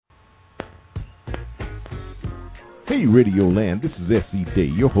Hey, Radio Land, this is S.E. Day,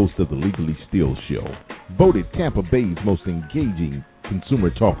 your host of the Legally Steel Show, voted Tampa Bay's most engaging consumer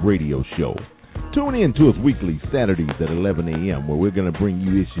talk radio show. Tune in to us weekly, Saturdays at 11 a.m., where we're going to bring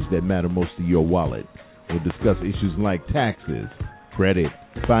you issues that matter most to your wallet. We'll discuss issues like taxes, credit,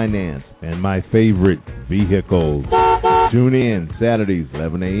 finance, and my favorite, vehicles. Tune in Saturdays,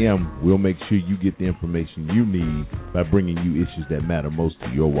 11 a.m. We'll make sure you get the information you need by bringing you issues that matter most to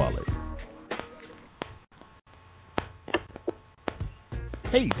your wallet.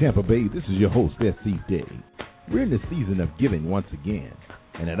 Hey, Tampa Bay, this is your host, S.C. Day. We're in the season of giving once again.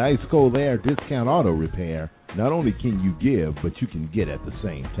 And at Ice Cold Air Discount Auto Repair, not only can you give, but you can get at the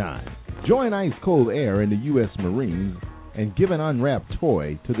same time. Join Ice Cold Air and the U.S. Marines and give an unwrapped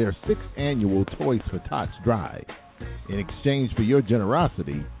toy to their 6th annual Toys for Tots drive. In exchange for your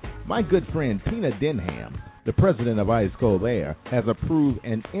generosity, my good friend Tina Denham, the president of Ice Cold Air, has approved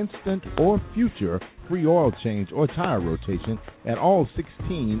an instant or future free oil change or tire rotation at all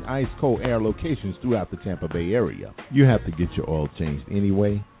 16 Ice Cold Air locations throughout the Tampa Bay area. You have to get your oil changed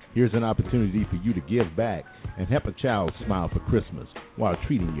anyway. Here's an opportunity for you to give back and help a child smile for Christmas while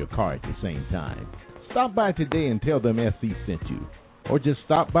treating your car at the same time. Stop by today and tell them SC sent you, or just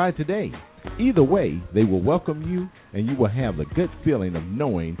stop by today. Either way, they will welcome you, and you will have the good feeling of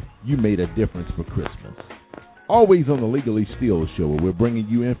knowing you made a difference for Christmas. Always on the Legally Steel Show, where we're bringing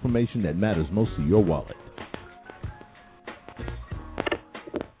you information that matters most to your wallet.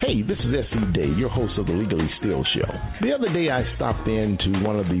 Hey, this is S.E. Day, your host of the Legally Steel Show. The other day I stopped into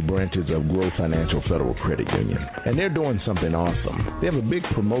one of the branches of Grow Financial Federal Credit Union, and they're doing something awesome. They have a big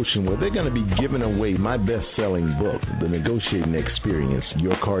promotion where they're going to be giving away my best-selling book, The Negotiating Experience,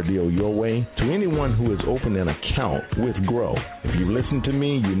 Your Car Deal Your Way, to anyone who has opened an account with Grow. If you listen to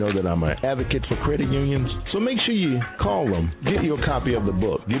me, you know that I'm an advocate for credit unions, so make sure you call them, get you a copy of the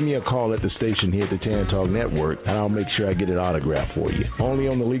book, give me a call at the station here at the Tan Talk Network, and I'll make sure I get it autographed for you. Only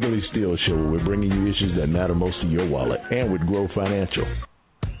on the Legally Steel Show, where we're bringing you issues that matter most to your wallet, and with Grow Financial.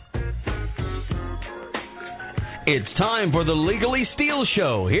 It's time for the Legally Steel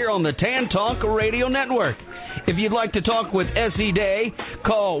Show here on the Tan Talk Radio Network. If you'd like to talk with S.E. Day,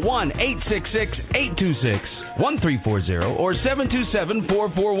 call 1-866-826-1340 or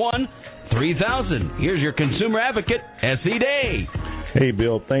 727-441-3000. Here's your consumer advocate, S.E. Day. Hey,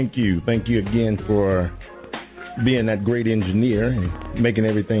 Bill, thank you. Thank you again for being that great engineer and making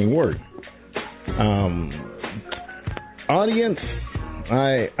everything work. Audience,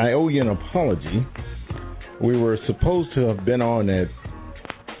 I owe you an apology. We were supposed to have been on at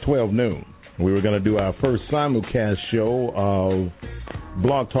 12 noon. We were going to do our first simulcast show of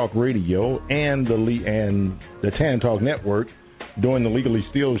Blog Talk Radio and the Tan Talk Network doing the Legally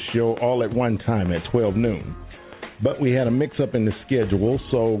Steel Show all at one time at 12 noon. But we had a mix-up in the schedule,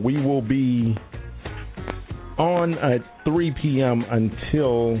 so we will be on at 3 p.m.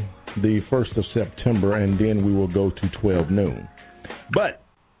 until the 1st of September, and then we will go to 12 noon. But,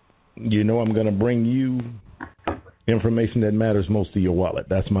 you know, I'm going to bring you information that matters most to your wallet.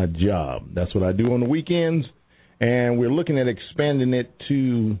 That's my job. That's what I do on the weekends, and we're looking at expanding it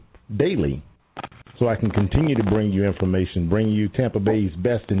to daily so I can continue to bring you information, bring you Tampa Bay's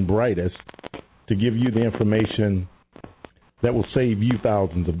best and brightest to give you the information that will save you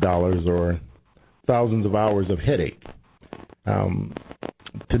thousands of dollars or thousands of hours of headache.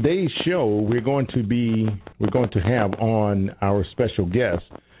 Today's show, we're going to have on our special guest.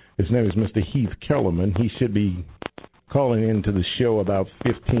 His name is Mr. Heath Kellerman. He should be calling into the show about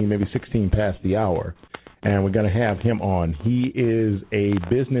 15, maybe 16 past the hour, and we're going to have him on. He is a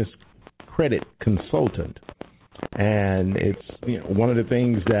business credit consultant, and it's one of the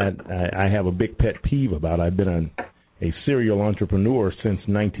things that I have a big pet peeve about. I've been a serial entrepreneur since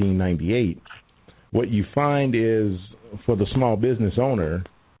 1998. What you find is, for the small business owner,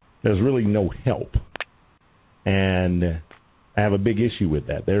 there's really no help. And I have a big issue with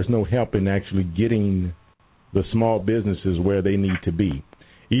that. There's no help in actually getting the small businesses where they need to be.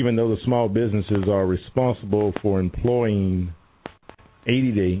 Even though the small businesses are responsible for employing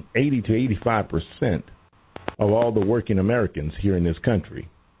 80 to 85% of all the working Americans here in this country,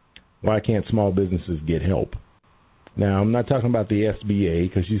 why can't small businesses get help? Now, I'm not talking about the SBA,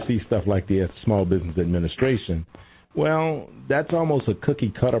 because you see stuff like the Small Business Administration. Well, that's almost a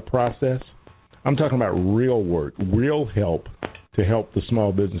cookie-cutter process. I'm talking about real work, real help to help the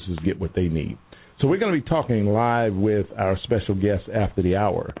small businesses get what they need. So we're going to be talking live with our special guest after the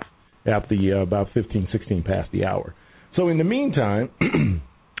hour, about 15, 16 past the hour. So in the meantime,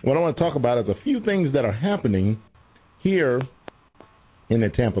 what I want to talk about is a few things that are happening here in the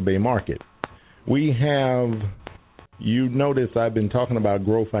Tampa Bay market. We have... You notice I've been talking about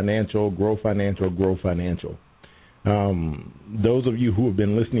Grow Financial, Grow Financial, Grow Financial. Those of you who have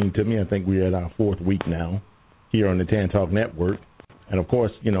been listening to me, I think we're at our 4th week now here on the Tan Talk Network. And, of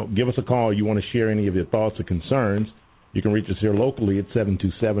course, give us a call. You want to share any of your thoughts or concerns, you can reach us here locally at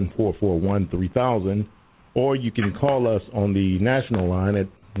 727-441-3000, or you can call us on the national line at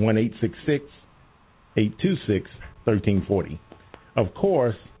 1-866-826-1340. Of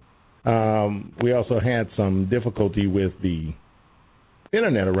course, we also had some difficulty with the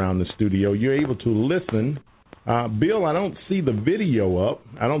internet around the studio. You're able to listen. Bill, I don't see the video up.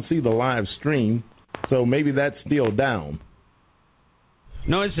 I don't see the live stream, so maybe that's still down.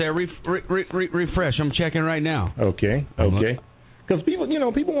 No, it's there. Refresh. I'm checking right now. Okay. Because people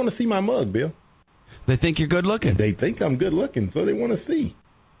want to see my mug, Bill. They think you're good looking. They think I'm good looking, so they want to see.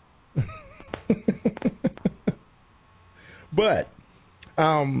 But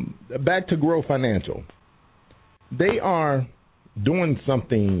back to Grow Financial. They are doing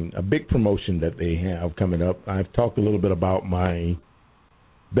something, a big promotion that they have coming up. I've talked a little bit about my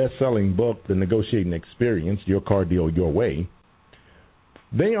best-selling book, The Negotiating Experience, Your Car Deal Your Way.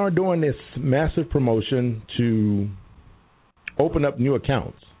 They are doing this massive promotion to open up new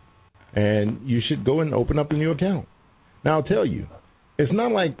accounts, and you should go and open up a new account. Now, I'll tell you, it's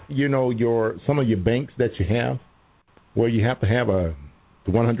not like, some of your banks that you have where you have to have the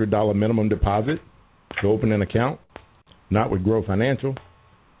 $100 minimum deposit to open an account. Not with Grow Financial.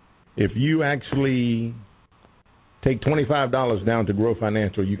 If you actually take $25 down to Grow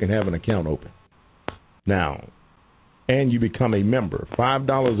Financial, you can have an account open. Now, and you become a member.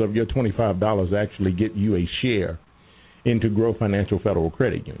 $5 of your $25 actually get you a share into Grow Financial Federal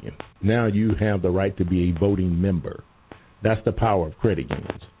Credit Union. Now you have the right to be a voting member. That's the power of credit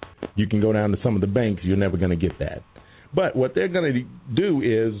unions. You can go down to some of the banks, you're never going to get that. But what they're going to do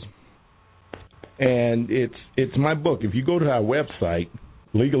is, and it's my book. If you go to our website,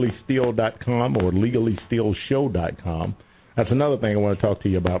 LegallySteal.com or LegallyStealShow.com, that's another thing I want to talk to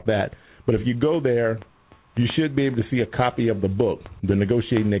you about that. But if you go there, you should be able to see a copy of the book, The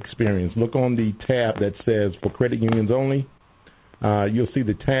Negotiating Experience. Look on the tab that says For Credit Unions Only. You'll see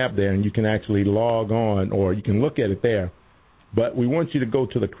the tab there, and you can actually log on, or you can look at it there. But we want you to go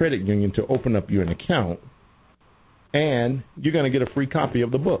to the credit union to open up your account, and you're going to get a free copy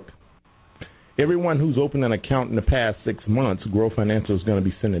of the book. Everyone who's opened an account in the past 6 months, Grow Financial is going to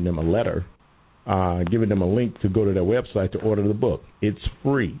be sending them a letter, giving them a link to go to their website to order the book. It's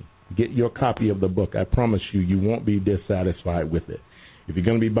free. Get your copy of the book. I promise you won't be dissatisfied with it. If you're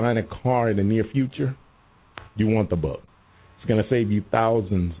going to be buying a car in the near future, you want the book. It's going to save you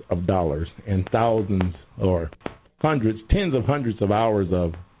thousands of dollars and thousands or hundreds, tens of hundreds of hours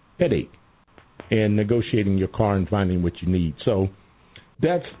of headache in negotiating your car and finding what you need. So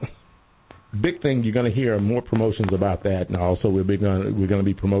that's big thing. You're going to hear more promotions about that, and also we're going to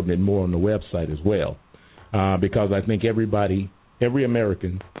be promoting it more on the website as well, because I think every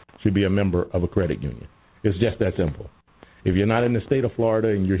American should be a member of a credit union. It's just that simple. If you're not in the state of Florida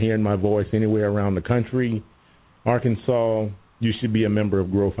and you're hearing my voice anywhere around the country, Arkansas, you should be a member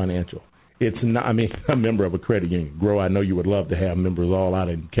of Grow Financial. It's not, a member of a credit union. Grow, I know you would love to have members all out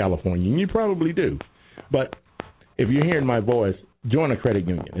in California, and you probably do. But if you're hearing my voice, join a credit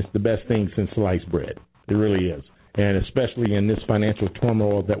union. It's the best thing since sliced bread. It really is. And especially in this financial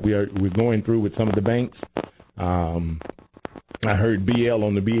turmoil that we're going through with some of the banks. I heard BL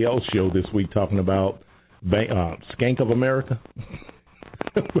on the BL show this week talking about Skank of America.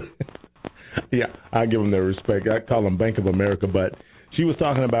 Yeah, I give them their respect. I call them Bank of America, but she was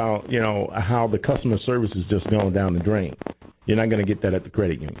talking about, how the customer service is just going down the drain. You're not going to get that at the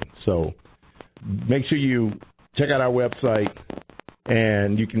credit union. So make sure you check out our website,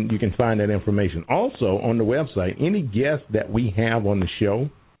 and you can find that information. Also, on the website, any guests that we have on the show,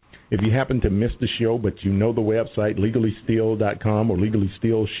 if you happen to miss the show but you know the website, LegallySteal.com or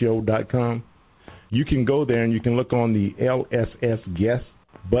LegallyStealShow.com, you can go there and you can look on the LSS guest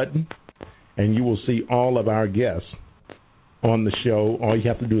button, and you will see all of our guests on the show. All you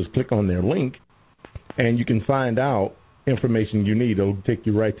have to do is click on their link, and you can find out information you need. It'll take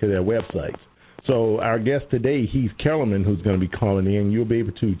you right to their websites. So our guest today, Heath Kellerman, who's going to be calling in, you'll be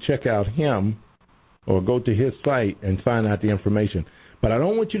able to check out him or go to his site and find out the information. But I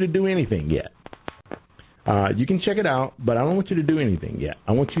don't want you to do anything yet. You can check it out, but I don't want you to do anything yet.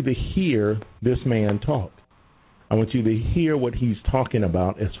 I want you to hear this man talk. I want you to hear what he's talking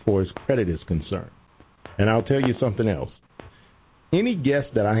about as far as credit is concerned. And I'll tell you something else. Any guest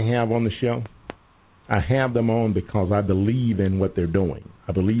that I have on the show, I have them on because I believe in what they're doing.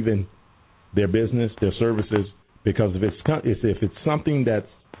 I believe in their business, their services, because if it's something that's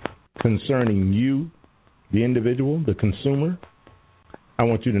concerning you, the individual, the consumer, I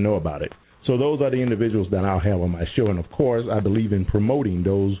want you to know about it. So those are the individuals that I'll have on my show. And, of course, I believe in promoting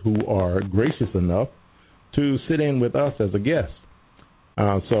those who are gracious enough to sit in with us as a guest.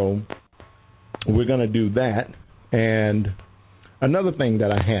 So we're going to do that. And another thing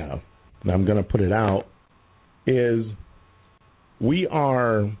that I have, and I'm going to put it out, is we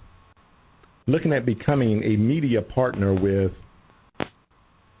are looking at becoming a media partner with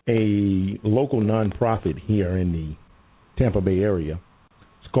a local nonprofit here in the Tampa Bay area.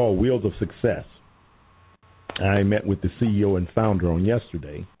 It's called Wheels of Success. I met with the CEO and founder on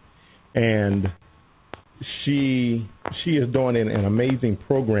yesterday, and she is doing an amazing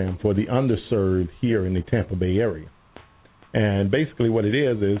program for the underserved here in the Tampa Bay area. And basically what it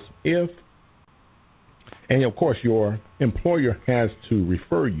is and of course your employer has to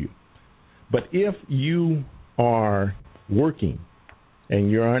refer you, but if you are working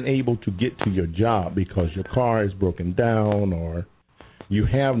and you're unable to get to your job because your car is broken down, or you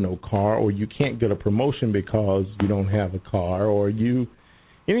have no car, or you can't get a promotion because you don't have a car, or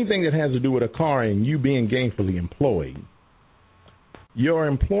anything that has to do with a car and you being gainfully employed, your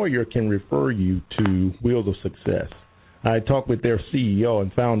employer can refer you to Wheels of Success. I talked with their CEO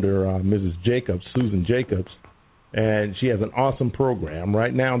and founder, Mrs. Jacobs, Susan Jacobs, and she has an awesome program.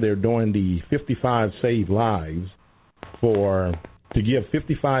 Right now they're doing the 55 Save Lives to give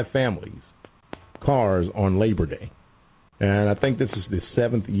 55 families cars on Labor Day. And I think this is the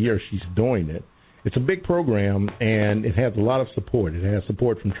 7th year she's doing it. It's a big program, and it has a lot of support. It has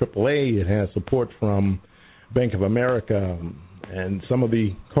support from AAA. It has support from Bank of America and some of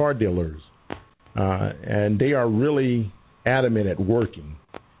the car dealers. And they are really adamant at working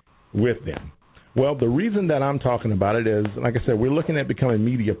with them. Well, the reason that I'm talking about it is, like I said, we're looking at becoming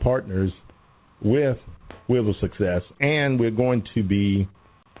media partners with Wheels of Success, and we're going to be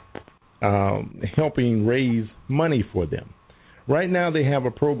helping raise money for them. Right now they have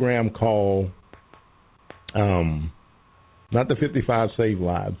a program called, not the 55 Save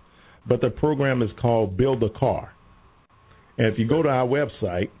Lives, but the program is called Build a Car. And if you go to our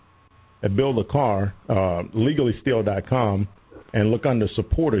website at Build a Car, legallystill.com, and look under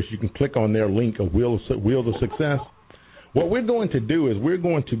supporters, you can click on their link of Wheels of Success. What we're going to do is we're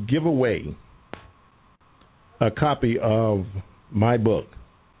going to give away a copy of my book,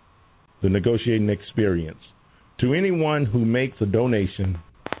 The Negotiating Experience, to anyone who makes a donation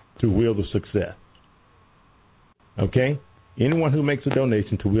to Wheels of Success. Okay? Anyone who makes a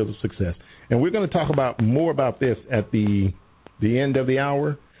donation to Wheels of Success. And we're going to talk more about this at the end of the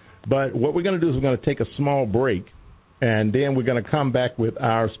hour. But what we're going to do is we're going to take a small break, and then we're going to come back with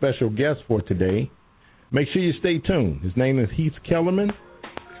our special guest for today. Make sure you stay tuned. His name is Heath Kellerman,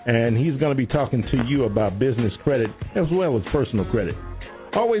 and he's going to be talking to you about business credit as well as personal credit.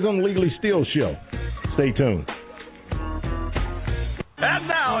 Always on the Legally Steele Show. Stay tuned. And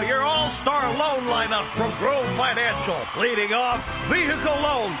now, your all-star loan lineup from Grove Financial. Leading off, vehicle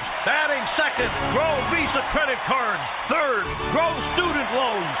loans. Batting second, Grove Visa credit cards. Third, Grove student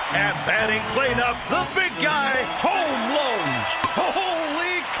loans. And batting cleanup, the big guy, home loans.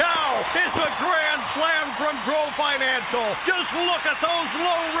 Holy cow! It's a grand slam from Grove Financial. Just look at those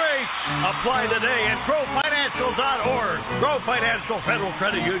low rates. Apply today at grovefinancial.org. Grove Financial Federal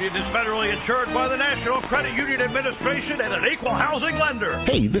Credit Union is federally insured by the National Credit Union Administration and an equal housing lender.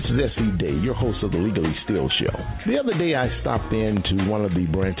 Hey, this is S.E. Day, your host of the Legally Steele Show. The other day I stopped into one of the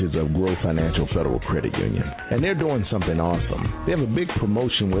branches of Grove Financial Federal Credit Union, and they're doing something awesome. They have a big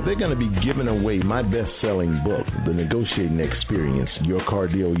promotion where they're going to be giving away my best-selling book, The Negotiating Experience, Your Car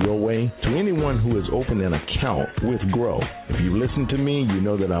Deal Your Way, to anyone who has opened an account with Grove. If you listen to me, you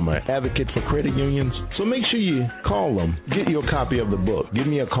know that I'm an advocate for credit unions, so make sure you call them, get your copy of the book. Give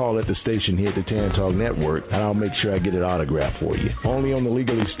me a call at the station here at the Tan Talk Network, and I'll make sure I get it autographed for you. Only on the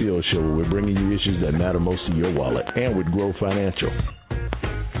Legally Steele Show, where we're bringing you issues that matter most to your wallet, and with Grove Financial.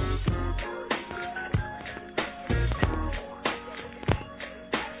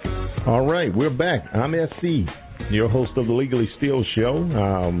 All right, we're back. I'm SC, your host of the Legally Steele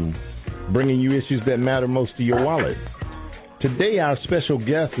Show, bringing you issues that matter most to your wallet. Today, our special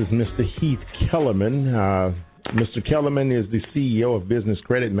guest is Mr. Heath Kellerman. Mr. Kellerman is the CEO of Business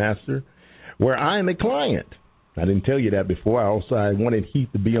Credit Master, where I am a client. I didn't tell you that before. I wanted Heath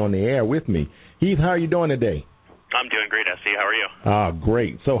to be on the air with me. Heath, how are you doing today? I'm doing great, SC. How are you?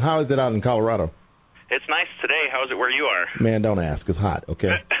 Great. So how is it out in Colorado? It's nice today. How is it where you are? Man, don't ask. It's hot,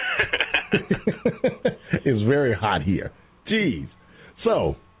 okay? It's very hot here. Jeez.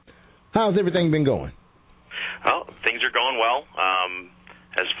 So, how's everything been going? Well, things are going well.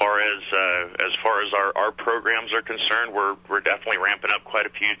 As far as our programs are concerned, we're definitely ramping up quite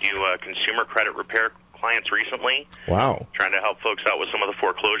a few new consumer credit repair clients recently. Wow. Trying to help folks out with some of the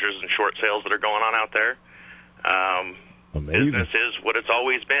foreclosures and short sales that are going on out there. Amazing. Business is what it's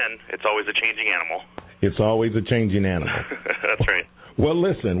always been. It's always a changing animal. It's always a changing animal. That's right. Well,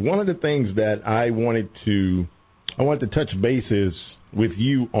 listen, one of the things that I wanted to touch bases with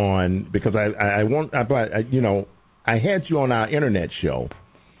you on, because I had you on our internet show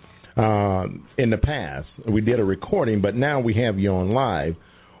in the past. We did a recording, but now we have you on live.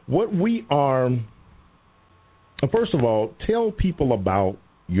 First of all, tell people about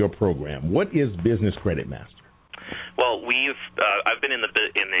your program. What is Business Credit Master? Well, I've been in the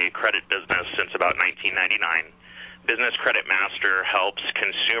credit business since about 1999. Business Credit Master helps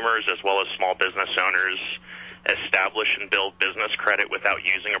consumers as well as small business owners establish and build business credit without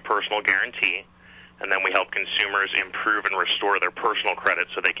using a personal guarantee, and then we help consumers improve and restore their personal credit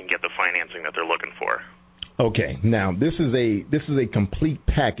so they can get the financing that they're looking for. Okay, now this is a complete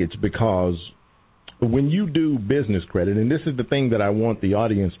package, because when you do business credit, and this is the thing that I want the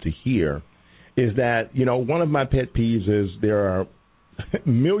audience to hear, is that, one of my pet peeves is there are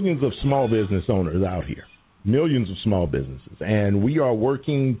millions of small business owners out here, millions of small businesses, and we are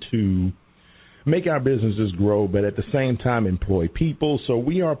working to make our businesses grow, but at the same time employ people, so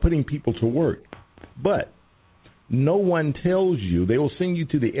we are putting people to work. But no one tells you, they will send you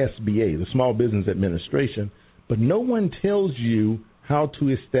to the SBA, the Small Business Administration, but no one tells you how to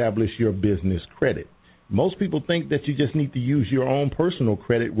establish your business credit. Most people think that you just need to use your own personal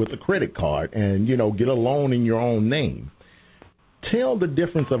credit with a credit card and, get a loan in your own name. Tell the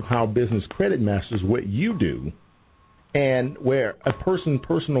difference of how Business Credit Master is what you do, and where a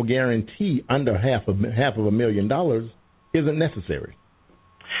personal guarantee under half of $1 million isn't necessary.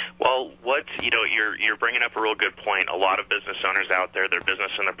 Well, you're bringing up a real good point. A lot of business owners out there, their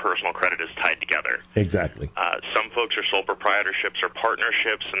business and their personal credit is tied together. Exactly. Some folks are sole proprietorships or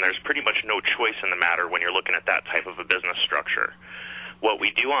partnerships, and there's pretty much no choice in the matter when you're looking at that type of a business structure. What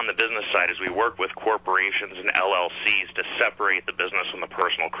we do on the business side is we work with corporations and LLCs to separate the business from the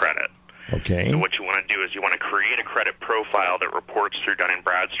personal credit. Okay. So what you want to do is you want to create a credit profile that reports through Dun &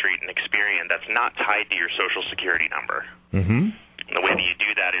 Bradstreet and Experian that's not tied to your Social Security number. Mm-hmm. And the way that you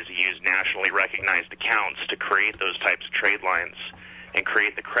do that is you use nationally recognized accounts to create those types of trade lines and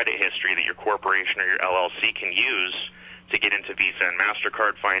create the credit history that your corporation or your LLC can use to get into Visa and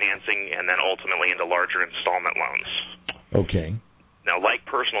MasterCard financing and then ultimately into larger installment loans. Okay. Now, like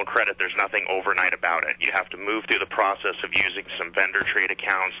personal credit, there's nothing overnight about it. You have to move through the process of using some vendor trade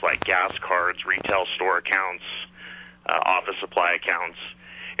accounts like gas cards, retail store accounts, office supply accounts,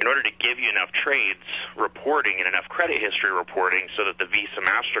 in order to give you enough trades reporting and enough credit history reporting so that the Visa,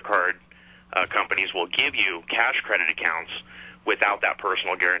 MasterCard companies will give you cash credit accounts without that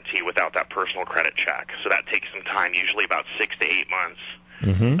personal guarantee, without that personal credit check. So that takes some time, usually about 6 to 8 months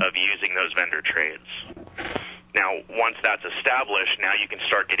of using those vendor trades. Now, once that's established, now you can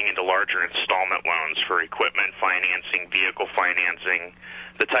start getting into larger installment loans for equipment financing, vehicle financing,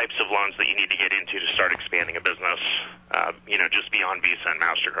 the types of loans that you need to get into to start expanding a business, just beyond Visa and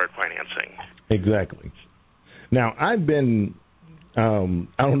MasterCard financing. Exactly. Now, I've been,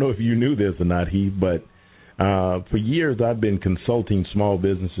 I don't know if you knew this or not, Heath, but for years I've been consulting small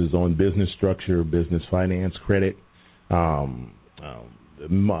businesses on business structure, business finance, credit,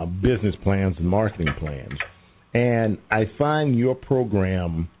 business plans, and marketing plans. And I find your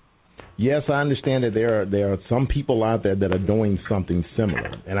program, yes, I understand that there are some people out there that are doing something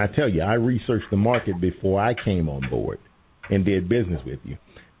similar. And I tell you, I researched the market before I came on board and did business with you.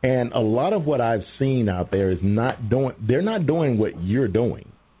 And a lot of what I've seen out there is they're not doing what you're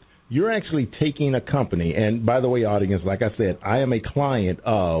doing. You're actually taking a company, and by the way, audience, like I said, I am a client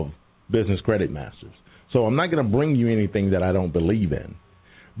of Business Credit Masters. So I'm not going to bring you anything that I don't believe in.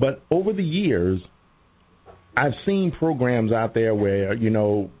 But over the years, I've seen programs out there where,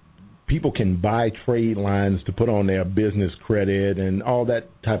 people can buy trade lines to put on their business credit and all that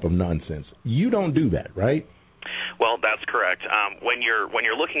type of nonsense. You don't do that, right? Well, that's correct. When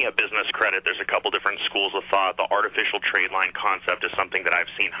you're looking at business credit, there's a couple different schools of thought. The artificial trade line concept is something that I've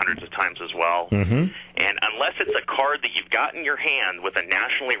seen hundreds of times as well. Mm-hmm. And unless it's a card that you've got in your hand with a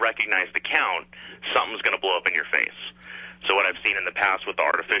nationally recognized account, something's going to blow up in your face. So what I've seen in the past with the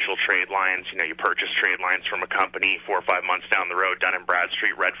artificial trade lines, you purchase trade lines from a company 4 or 5 months down the road, Dun &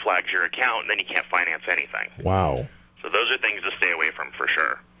 Bradstreet red flags your account, and then you can't finance anything. Wow. So those are things to stay away from for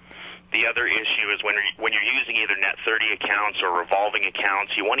sure. The other issue is when you're using either Net 30 accounts or revolving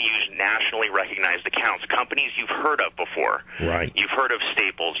accounts, you want to use nationally recognized accounts, companies you've heard of before. Right. You've heard of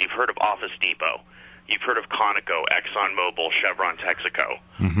Staples. You've heard of Office Depot. You've heard of Conoco, ExxonMobil, Chevron, Texaco.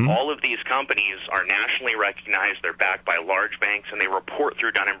 Mm-hmm. All of these companies are nationally recognized. They're backed by large banks, and they report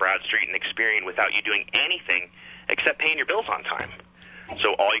through Dun & Bradstreet and Experian without you doing anything except paying your bills on time.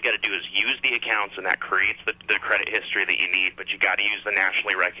 So all you got to do is use the accounts, and that creates the credit history that you need, but you got to use the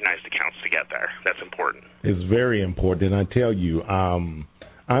nationally recognized accounts to get there. That's important. It's very important, and I tell you, I'm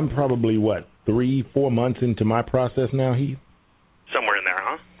probably, 3-4 months into my process now, Heath? Somewhere in there,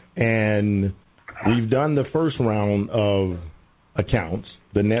 huh? And we've done the first round of accounts,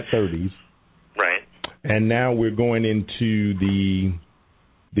 the net 30s. Right. And now we're going into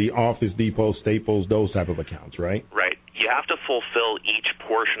the Office Depot, Staples, those type of accounts, right? Right. You have to fulfill each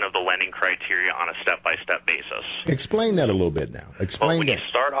portion of the lending criteria on a step-by-step basis. Explain that a little bit now. Explain when that. you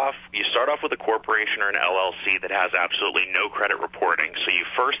start off with a corporation or an LLC that has absolutely no credit reporting, so you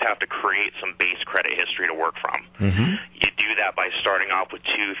first have to create some base credit history to work from. Mm-hmm. You do that by starting off with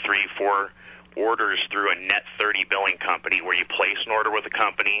 2, 3, 4 orders through a net 30 billing company where you place an order with a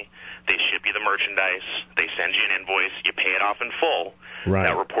company, they ship you the merchandise, they send you an invoice, you pay it off in full. Right.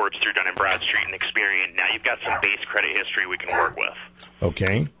 That reports through Dun & Bradstreet and Experian. Now you've got some base credit history we can work with.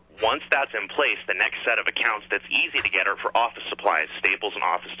 Okay. Once that's in place, the next set of accounts that's easy to get are for office supplies, Staples and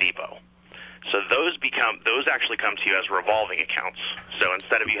Office Depot. So those actually come to you as revolving accounts. So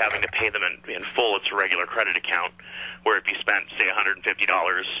instead of you having to pay them in full, it's a regular credit account, where if you spent, say, $150,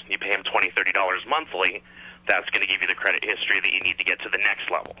 you pay them $20, $30 monthly, that's going to give you the credit history that you need to get to the next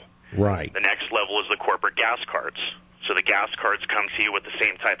level. Right. The next level is the corporate gas cards. So the gas cards come to you with the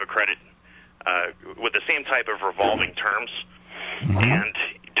same type of credit, with the same type of revolving terms. Mm-hmm. And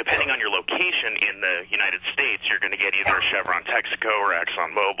depending on your location in the United States, you're going to get either a Chevron, Texaco, or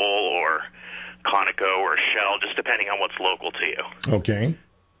ExxonMobil, or Conoco, or Shell, just depending on what's local to you. Okay.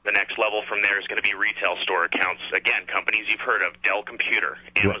 The next level from there is going to be retail store accounts. Again, companies you've heard of, Dell Computer,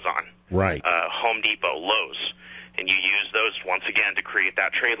 Amazon, right. Home Depot, Lowe's. And you use those, once again, to create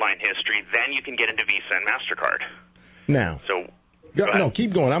that trade line history. Then you can get into Visa and MasterCard. Now. So no,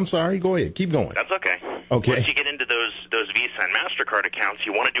 keep going. I'm sorry. Go ahead. Keep going. That's okay. Okay. Once you get into those Visa and MasterCard accounts,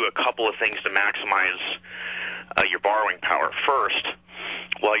 you want to do a couple of things to maximize your borrowing power. First,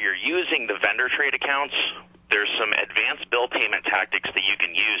 while you're using the vendor trade accounts, there's some advanced bill payment tactics that you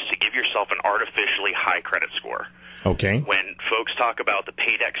can use to give yourself an artificially high credit score. Okay. When folks talk about the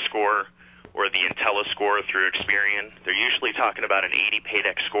Paydex score or the Intella score through Experian, they're usually talking about an 80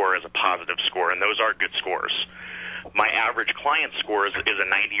 Paydex score as a positive score, and those are good scores. My average client score is a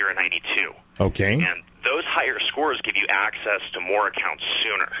 90 or a 92. Okay. And those higher scores give you access to more accounts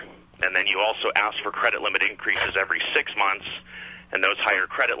sooner. And then you also ask for credit limit increases every 6 months, and those higher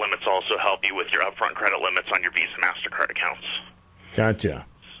credit limits also help you with your upfront credit limits on your Visa MasterCard accounts. Gotcha.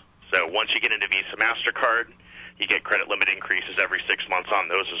 So once you get into Visa MasterCard, you get credit limit increases every 6 months on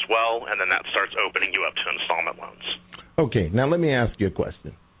those as well, and then that starts opening you up to installment loans. Okay, now let me ask you a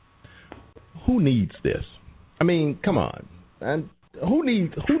question. Who needs this? I mean, come on. And who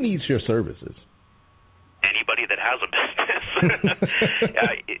needs your services? Anybody that has a business.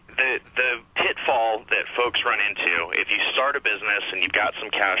 The pitfall that folks run into, if you start a business and you've got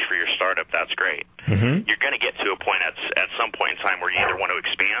some cash for your startup, that's great. Mm-hmm. You're going to get to a point at some point in time where you either want to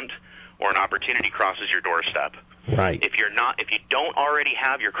expand or an opportunity crosses your doorstep. Right. If you don't already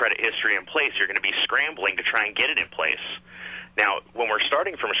have your credit history in place, you're going to be scrambling to try and get it in place. Now, when we're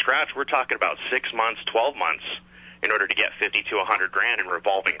starting from scratch, we're talking about 6 months, 12 months in order to get 50 to 100 grand in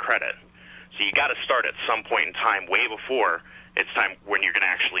revolving credit. So you got to start at some point in time, way before it's time when you're going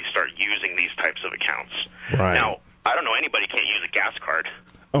to actually start using these types of accounts. Right. Now, I don't know anybody can't use a gas card.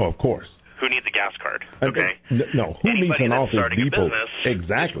 Oh, of course. Who needs a gas card? Okay. No, who needs an Office Depot? Is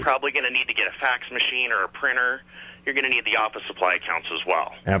Exactly. probably going to need to get a fax machine or a printer. You're going to need the office supply accounts as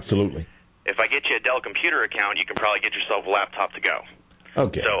well. Absolutely. If I get you a Dell Computer account, you can probably get yourself a laptop to go.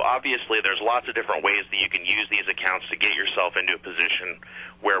 Okay. So obviously there's lots of different ways that you can use these accounts to get yourself into a position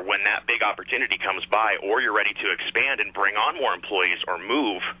where when that big opportunity comes by or you're ready to expand and bring on more employees or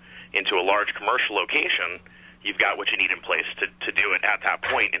move into a large commercial location, you've got what you need in place to do it at that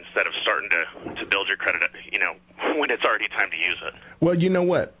point instead of starting to build your credit, when it's already time to use it. Well, you know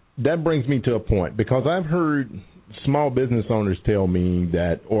what? That brings me to a point because I've heard small business owners tell me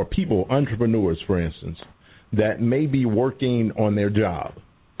that, or people, entrepreneurs, for instance, that may be working on their job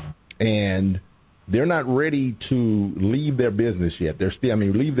and they're not ready to leave their business yet.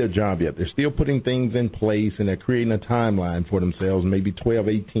 Leave their job yet. They're still putting things in place and they're creating a timeline for themselves, maybe 12,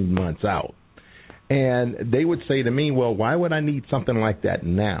 18 months out. And they would say to me, well, why would I need something like that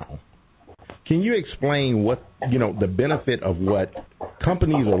now? Can you explain what, the benefit of what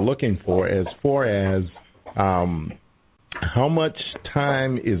companies are looking for as far as how much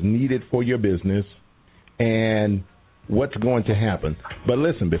time is needed for your business and what's going to happen. But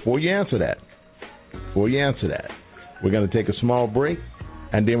listen, before you answer that, we're going to take a small break,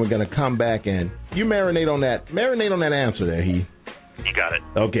 and then we're going to come back and you marinate on that answer there, Heath. You got it.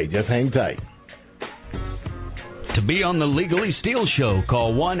 Okay, just hang tight. To be on the Legally Steel Show,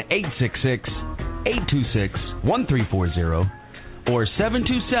 call 1-866-826-1340 or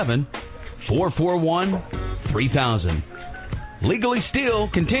 727-441-3000. Legally Steel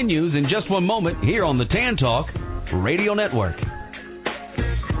continues in just one moment here on the Tan Talk Radio Network.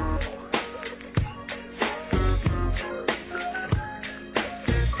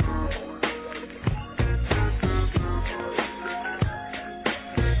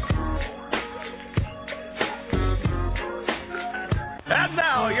 And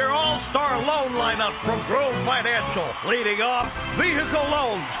now, your all-star loan lineup from Grove Financial. Leading off, vehicle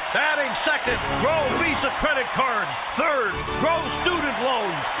loans. Batting second, Grove Visa credit cards. Third, Grove student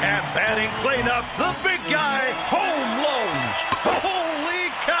loans. And batting cleanup, the big guy, home loans. Holy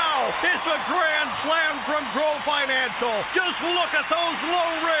cow! It's a grand slam from Grove Financial. Just look at those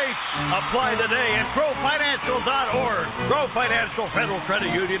low rates. Apply today at grovefinancial.org. Grove Financial Federal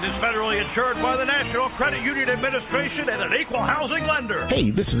Credit Union is federally insured by the National Credit Union Administration and an equal housing lender.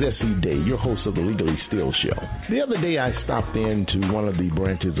 Hey, this is S.E. Day, your host of the Legally Steel Show. The other day I stopped into one of the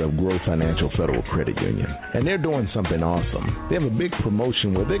branches of Grove Financial Federal Credit Union, and they're doing something awesome. They have a big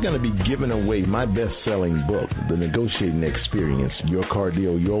promotion where they're going to be giving away my best-selling book, The Negotiating Experience, Your Car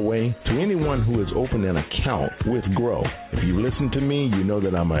Deal Your Way, to anyone who has opened an account with Grove. If you listen to me, you know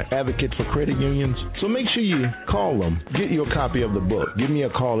that I'm an advocate for credit unions, so make sure you call them, get you a copy of the book. Give me a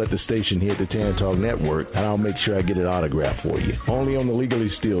call at the station here at the Tan Talk Network, and I'll make sure I get it autographed for you. Only on the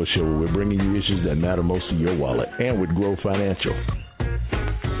Legally Steel Show, where we're bringing you issues that matter most to your wallet, and with Grove Financial.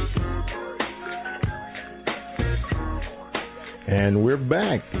 And we're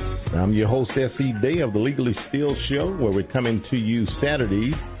back. I'm your host, S.E. Day of the Legally Steel Show, where we're coming to you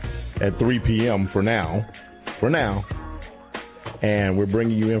Saturdays at 3 p.m. for now. And we're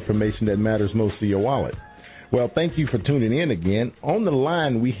bringing you information that matters most to your wallet. Well, thank you for tuning in again. On the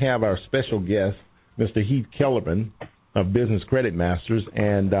line, we have our special guest, Mr. Heath Kellerman of Business Credit Masters.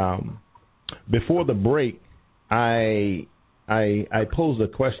 And before the break, I posed a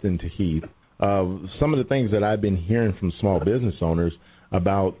question to Heath of some of the things that I've been hearing from small business owners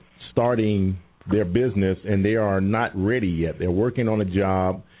about starting their business, and they are not ready yet. They're working on a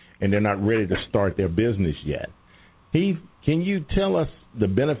job, and they're not ready to start their business yet. Heath, can you tell us the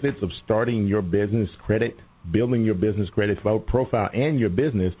benefits of starting your business credit, building your business credit profile and your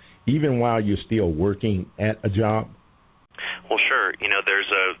business, even while you're still working at a job? Well, sure. You know, there's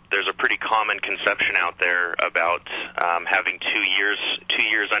a pretty common conception out there about having 2 years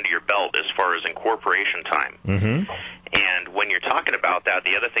under your belt as far as incorporation time. Mm-hmm. And when you're talking about that,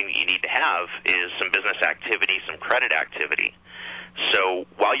 the other thing that you need to have is some business activity, some credit activity. So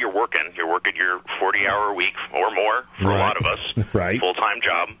while you're working your 40-hour week or more for a lot of us, full-time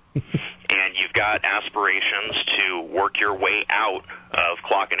job, and you've got aspirations to work your way out of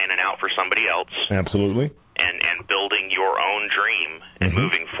clocking in and out for somebody else. Absolutely. And building your own dream and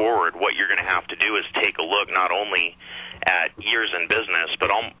moving forward, what you're going to have to do is take a look not only at years in business,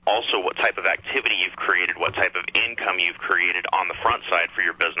 but also what type of activity you've created, what type of income you've created on the front side for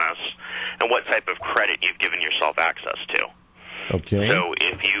your business, and what type of credit you've given yourself access to. Okay. So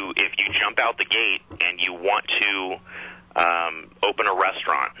if you jump out the gate and you want to open a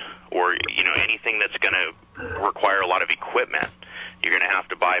restaurant or anything that's going to require a lot of equipment, you're going to have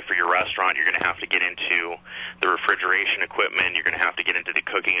to buy for your restaurant. You're going to have to get into the refrigeration equipment. You're going to have to get into the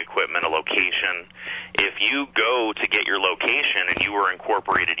cooking equipment, a location. If you go to get your location and you were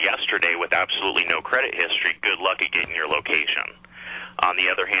incorporated yesterday with absolutely no credit history, good luck at getting your location. On the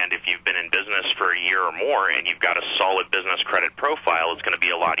other hand, if you've been in business for a year or more and you've got a solid business credit profile, it's going to be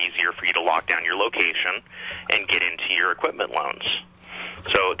a lot easier for you to lock down your location and get into your equipment loans.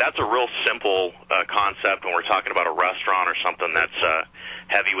 So that's a real simple concept when we're talking about a restaurant or something that's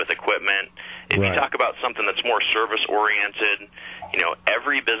heavy with equipment. If you talk about something that's more service-oriented,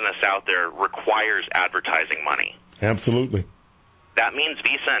 every business out there requires advertising money. Absolutely. That means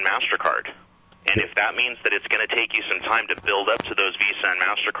Visa and MasterCard. And if that means that it's going to take you some time to build up to those Visa and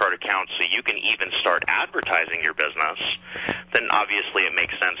MasterCard accounts so you can even start advertising your business, then obviously it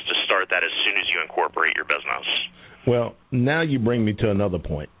makes sense to start that as soon as you incorporate your business. Well, now you bring me to another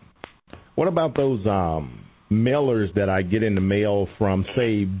point. What about those mailers that I get in the mail from,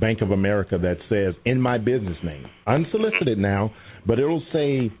 say, Bank of America that says, in my business name, unsolicited now, but it'll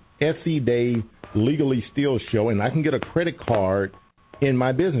say S.E. Day Legally Steel Show, and I can get a credit card in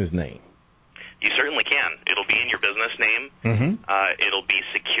my business name? You certainly can. It'll be in your business name. Mm-hmm. It'll be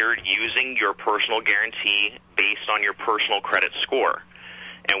secured using your personal guarantee based on your personal credit score.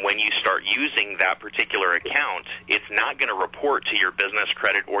 And when you start using that particular account, it's not going to report to your business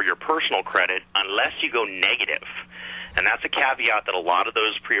credit or your personal credit unless you go negative. And that's a caveat that a lot of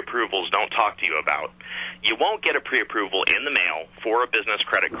those pre-approvals don't talk to you about. You won't get a pre-approval in the mail for a business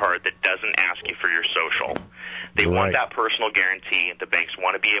credit card that doesn't ask you for your social. They want that personal guarantee. The banks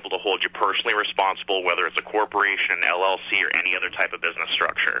want to be able to hold you personally responsible, whether it's a corporation, LLC, or any other type of business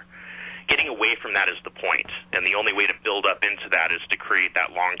structure. Getting away from that is the point, and the only way to build up into that is to create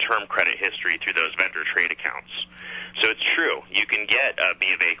that long-term credit history through those vendor trade accounts. So it's true. You can get a B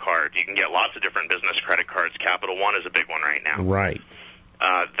of A card. You can get lots of different business credit cards. Capital One is a big one right now. Right.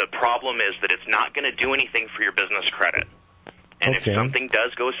 The problem is that it's not going to do anything for your business credit. And if something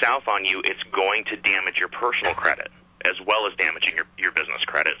does go south on you, it's going to damage your personal credit as well as damaging your business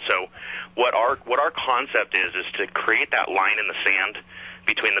credit. So what our concept is to create that line in the sand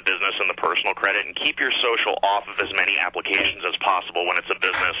between the business and the personal credit and keep your social off of as many applications as possible when it's a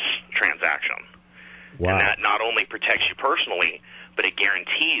business transaction. Wow. And that not only protects you personally, but it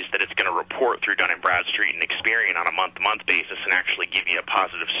guarantees that it's going to report through Dun & Bradstreet and Experian on a month-to-month basis and actually give you a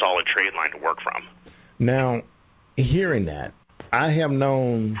positive, solid trade line to work from. Now, hearing that, I have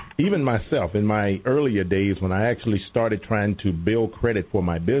known, even myself, in my earlier days when I actually started trying to build credit for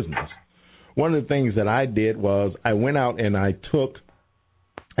my business, one of the things that I did was I went out and I took,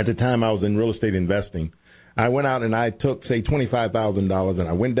 at the time I was in real estate investing, I went out and I took, say, $25,000, and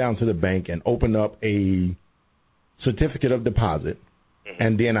I went down to the bank and opened up a certificate of deposit,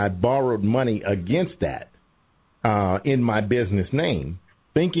 and then I borrowed money against that in my business name,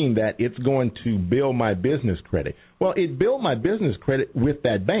 thinking that it's going to build my business credit. Well, it built my business credit with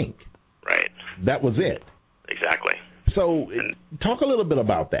that bank. Right. That was it. Exactly. So, talk a little bit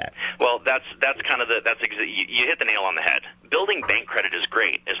about that. Well, that's kind of you hit the nail on the head. Building bank credit is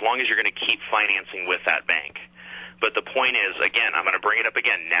great as long as you're going to keep financing with that bank. But the point is, again, I'm going to bring it up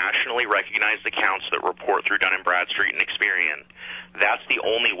again, nationally recognized accounts that report through Dun & Bradstreet and Experian. That's the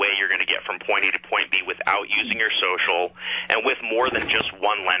only way you're going to get from point A to point B without using your social and with more than just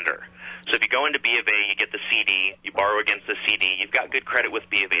one lender. So if you go into B of A, you get the CD, you borrow against the CD, you've got good credit with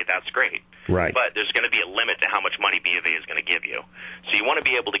B of A, that's great. Right. But there's going to be a limit to how much money B of A is going to give you. So you want to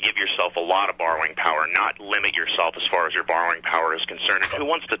be able to give yourself a lot of borrowing power, not limit yourself as far as your borrowing power is concerned. And who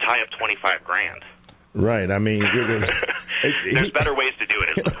wants to tie up $25,000? Right. I mean, there's better ways to do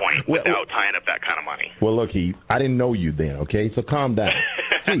it is the point without tying up that kind of money. Well, look, Heath, I didn't know you then, okay? So calm down.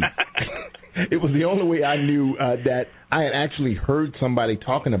 See, it was the only way I knew that I had actually heard somebody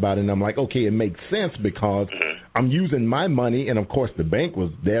talking about it, and I'm like, okay, it makes sense because I'm using my money, and, of course, the bank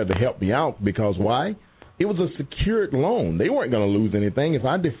was there to help me out because why? It was a secured loan. They weren't going to lose anything. If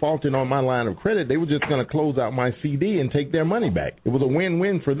I defaulted on my line of credit, they were just going to close out my CD and take their money back. It was a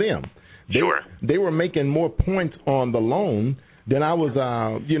win-win for them. They were making more points on the loan than I was,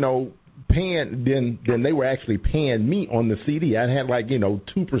 paying than they were actually paying me on the CD. I had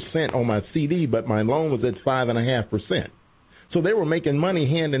 2% on my CD, but my loan was at 5.5%. So they were making money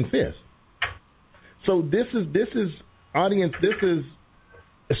hand and fist. So this is audience. This is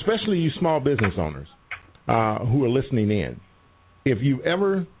especially you small business owners who are listening in. If you've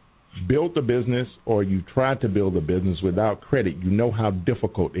ever built a business or you tried to build a business without credit, you know how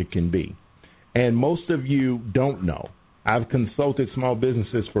difficult it can be. And most of you don't know. I've consulted small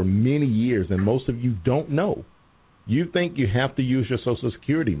businesses for many years, and most of you don't know. You think you have to use your Social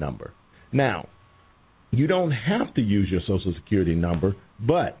Security number. Now, you don't have to use your Social Security number,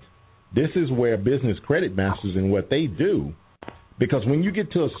 but this is where Business Credit Masters and what they do, because when you get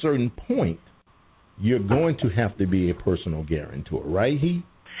to a certain point, you're going to have to be a personal guarantor, right, Heath?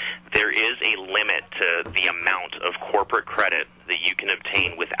 There is a limit to the amount of corporate credit that you can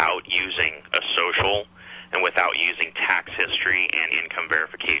obtain without using a social and without using tax history and income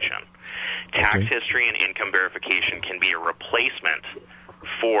verification. Tax history and income verification can be a replacement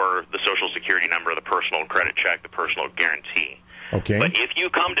for the Social Security number, the personal credit check, the personal guarantee. Okay. But if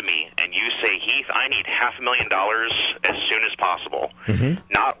you come to me and you say, Heath, I need $500,000 as soon as possible,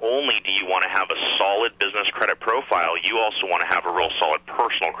 not only do you want to have a solid business credit profile, you also want to have a real solid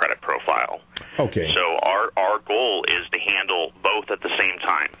personal credit profile. Okay. So our goal is to handle both at the same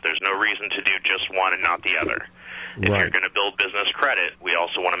time. There's no reason to do just one and not the other. If you're going to build business credit, we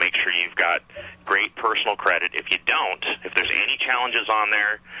also want to make sure you've got great personal credit. If you don't, if there's any challenges on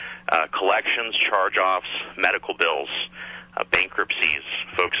there, collections, charge-offs, medical bills, bankruptcies,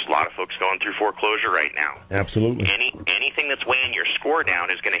 a lot of folks going through foreclosure right now. Absolutely. Anything that's weighing your score down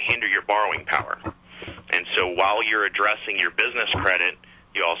is going to hinder your borrowing power. And so while you're addressing your business credit,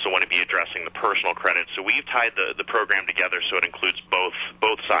 You also want to be addressing the personal credit. So we've tied the program together so it includes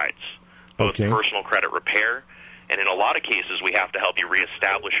both sides, both personal credit repair, and in a lot of cases we have to help you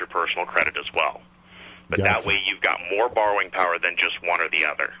reestablish your personal credit as well. But that way you've got more borrowing power than just one or the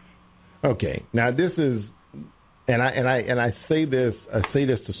other. Okay. Now this is, and I say this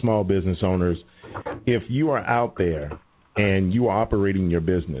to small business owners. If you are out there and you are operating your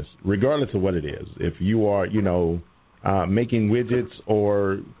business, regardless of what it is, if you are, making widgets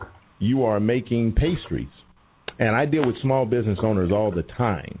or you are making pastries, and I deal with small business owners all the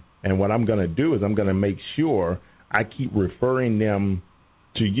time, and what I'm going to do is I'm going to make sure I keep referring them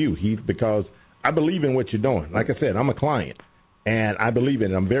to you, Heath, because I believe in what you're doing. Like I said, I'm a client, and I believe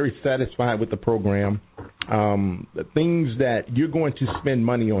in it. I'm very satisfied with the program, the things that you're going to spend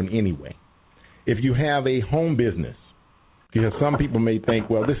money on anyway. If you have a home business, because some people may think,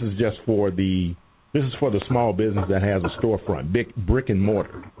 well, this is for the small business that has a storefront, big brick and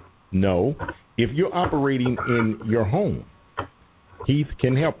mortar. No, if you're operating in your home, Heath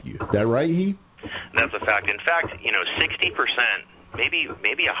can help you. Is that right, Heath? That's a fact. In fact, 60%,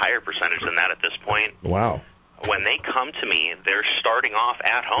 maybe a higher percentage than that at this point. Wow. When they come to me, they're starting off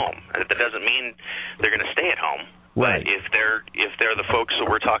at home. That doesn't mean they're going to stay at home. Right. But if they're the folks that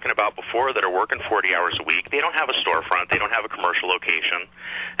we're talking about before that are working 40 hours a week, they don't have a storefront, they don't have a commercial location,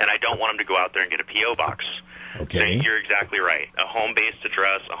 and I don't want them to go out there and get a P.O. box. Okay. So you're exactly right. A home-based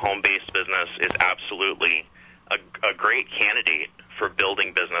address, a home-based business is absolutely a great candidate for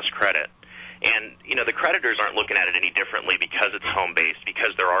building business credit. And, the creditors aren't looking at it any differently because it's home-based,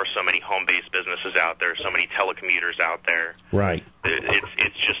 because there are so many home-based businesses out there, so many telecommuters out there. Right.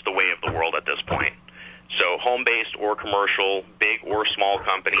 It's just the way of the world at this point. So home-based or commercial, big or small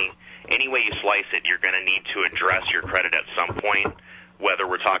company, any way you slice it, you're going to need to address your credit at some point, whether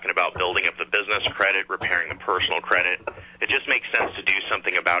we're talking about building up the business credit, repairing the personal credit. It just makes sense to do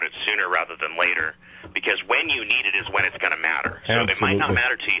something about it sooner rather than later, because when you need it is when it's going to matter. So Absolutely. It might not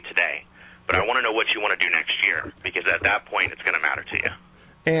matter to you today, but I want to know what you want to do next year, because at that point it's going to matter to you.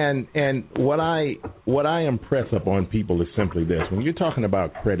 And what I impress upon people is simply this. When you're talking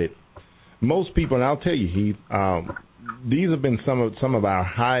about credit, most people, and I'll tell you, Heath, these have been some of our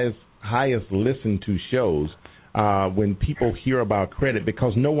highest listened to shows when people hear about credit,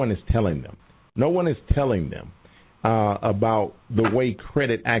 because no one is telling them. No one is telling them about the way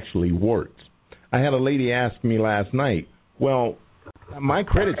credit actually works. I had a lady ask me last night, well, my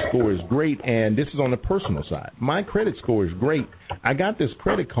credit score is great, and this is on the personal side. My credit score is great. I got this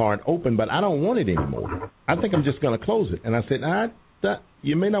credit card open, but I don't want it anymore. I think I'm just going to close it. And I said,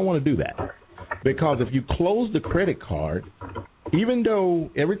 you may not want to do that, because if you close the credit card, even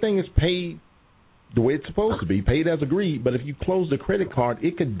though everything is paid the way it's supposed to be, paid as agreed, but if you close the credit card,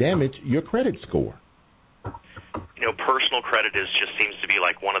 it could damage your credit score. Personal credit just seems to be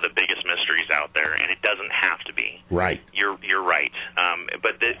like one of the biggest mysteries out there, and it doesn't have to be. Right. You're right.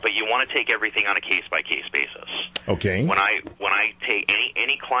 But you want to take everything on a case-by-case basis. Okay. When I take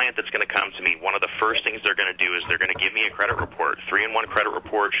any client that's going to come to me, one of the first things they're going to do is they're going to give me a credit report. 3-in-1 credit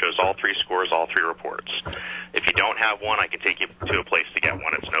report shows all 3 scores, all 3 reports. If you don't have one, I can take you to a place to get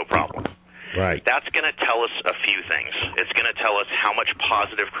one. It's no problem. Right. That's going to tell us a few things. It's going to tell us how much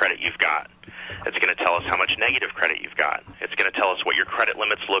positive credit you've got. It's going to tell us how much negative credit you've got. It's going to tell us what your credit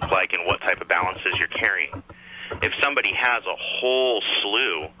limits look like and what type of balances you're carrying. If somebody has a whole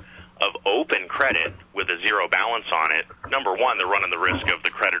slew of open credit with a zero balance on it, number one, they're running the risk of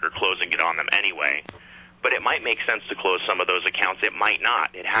the creditor closing it on them anyway. But it might make sense to close some of those accounts. It might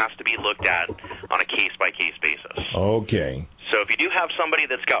not. It has to be looked at on a case-by-case basis. Okay. So if you do have somebody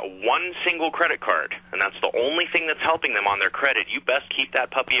that's got one single credit card, and that's the only thing that's helping them on their credit, you best keep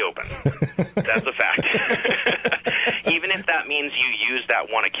that puppy open. That's a fact. Even if that means you use that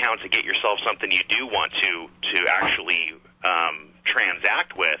one account to get yourself something you do want to actually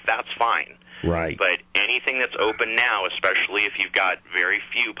transact with, that's fine. Right. But anything that's open now, especially if you've got very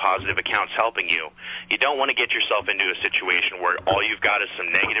few positive accounts helping you, you don't want to get yourself into a situation where all you've got is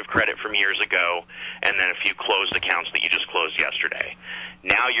some negative credit from years ago and then a few closed accounts that you just closed yesterday.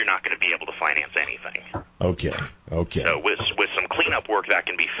 Now you're not going to be able to finance anything. Okay. So with some cleanup work, that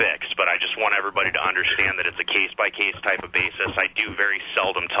can be fixed, but I just want everybody to understand that it's a case-by-case type of basis. I do very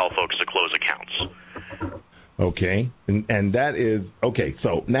seldom tell folks to close accounts. Okay, and that is okay.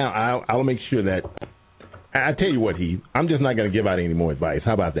 So now I'll make sure that I tell you what, Heath, I'm just not going to give out any more advice.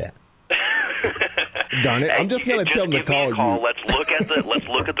 How about that? Darn it! I'm just going to tell them to call you. Let's look at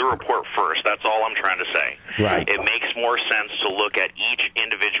the report first. That's all I'm trying to say. Right. It makes more sense to look at each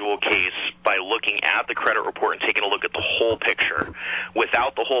individual case by looking at the credit report and taking a look at the whole picture.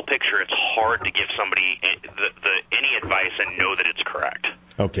 Without the whole picture, it's hard to give somebody any advice and know that it's correct.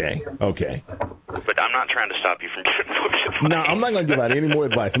 Okay. But I'm not trying to stop you from giving folks advice. No, I'm not going to give out any more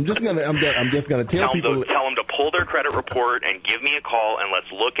advice. I'm just going to tell people. Tell them to pull their credit report and give me a call, and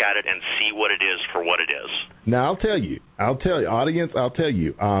let's look at it and see what it is for what it is. Now, I'll tell you, audience,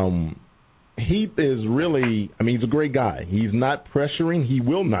 Heath is really, he's a great guy. He's not pressuring. He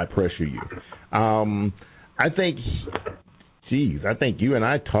will not pressure you. I think you and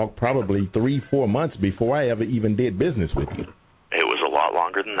I talked probably 3-4 months before I ever even did business with you. It was a lot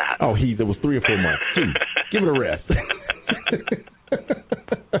longer than that. Oh, Heath, it was 3 or 4 months. Jeez, give it a rest.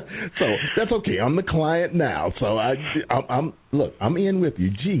 So that's okay. I'm the client now. So I'm in with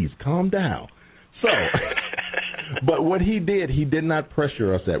you. Jeez, calm down. So, but what he did not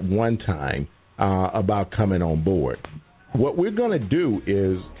pressure us at one time about coming on board. What we're going to do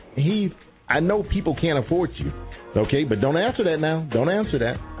is, I know people can't afford you, okay? But don't answer that now. Don't answer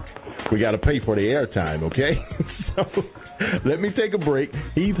that. We got to pay for the airtime, okay? So let me take a break.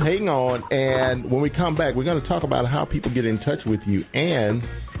 Heath, hang on. And when we come back, we're going to talk about how people get in touch with you and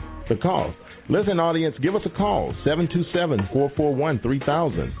the calls. Listen, audience, give us a call,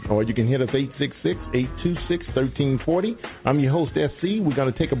 727-441-3000. Or you can hit us 866-826-1340. I'm your host, SC. We're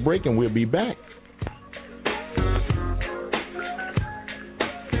going to take a break, and we'll be back.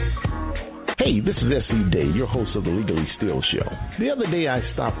 Hey, this is S.E. Day, your host of the Legally Steel Show. The other day I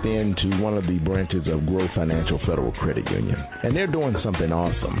stopped into one of the branches of Grow Financial Federal Credit Union, and they're doing something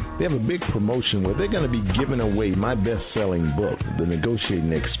awesome. They have a big promotion where they're going to be giving away my best-selling book, The Negotiating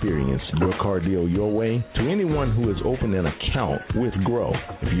Experience, Your Car Deal Your Way, to anyone who has opened an account with Grow.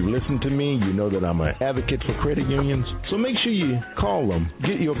 If you listen to me, you know that I'm an advocate for credit unions, so make sure you call them,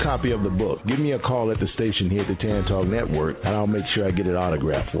 get you a copy of the book, give me a call at the station here at the Tan Talk Network, and I'll make sure I get it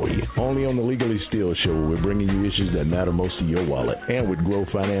autographed for you. Only on the Legally Steel Show, where we're bringing you issues that matter most to your wallet, and with Grow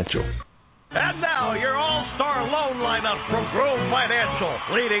Financial. And now, your all-star loan lineup from Grow Financial.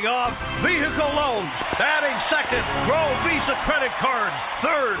 Leading off, vehicle loans. Batting second, Grow Visa credit cards.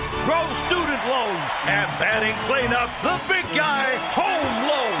 Third, Grow student loans. And batting cleanup, the big guy, home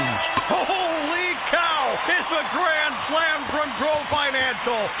loans. Holy cow! It's a grand slam from Grow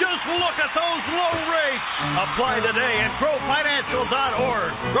Financial. Just look at those low rates. Apply today at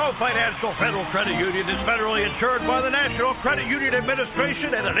growfinancial.org. Grow Financial Federal Credit Union is federally insured by the National Credit Union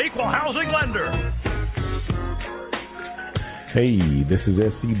Administration and an equal housing lender. Hey, this is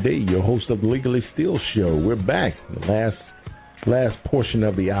S.C. Day, your host of the Legally Steel Show. We're back. The last portion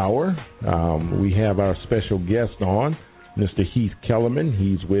of the hour. We have our special guest on, Mr. Heath Kellerman.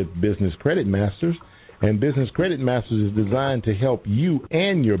 He's with Business Credit Masters. And Business Credit Masters is designed to help you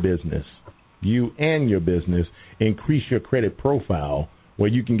and your business increase your credit profile where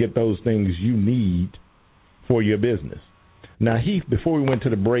you can get those things you need for your business. Now, Heath, before we went to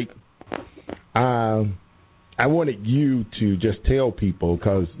the break, I wanted you to just tell people,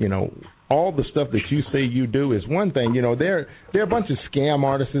 because, all the stuff that you say you do is one thing. There are a bunch of scam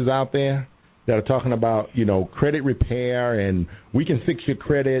artists out there that are talking about, credit repair and we can fix your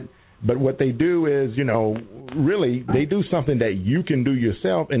credit. But what they do is, really, they do something that you can do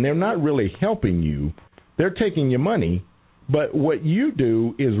yourself, and they're not really helping you. They're taking your money. But what you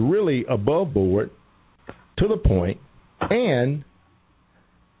do is really above board, to the point. And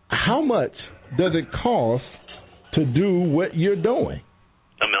how much does it cost to do what you're doing?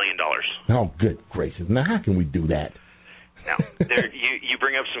 $1 million. Oh, good gracious. Now, how can we do that? Now, you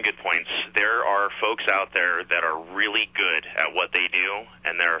bring up some good points. There are folks out there that are really good at what they do,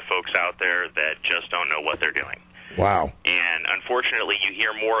 and there are folks out there that just don't know what they're doing. Wow. And unfortunately, you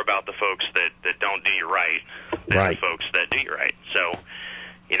hear more about the folks that don't do you right than the folks that do you right. So,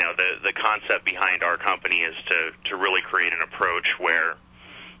 the concept behind our company is to really create an approach where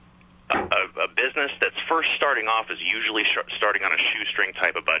a business that's first starting off is usually starting on a shoestring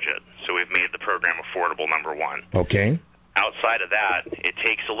type of budget. So we've made the program affordable, number one. Okay. Outside of that, it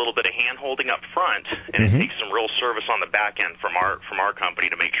takes a little bit of hand-holding up front, and it takes some real service on the back end from our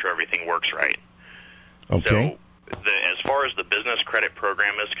company to make sure everything works right. Okay. So, as far as the business credit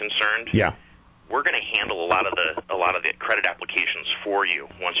program is concerned, we're going to handle a lot of the credit applications for you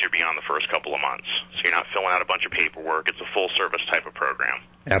once you're beyond the first couple of months. So you're not filling out a bunch of paperwork. It's a full-service type of program.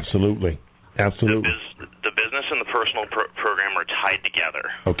 Absolutely. The business and the personal program are tied together.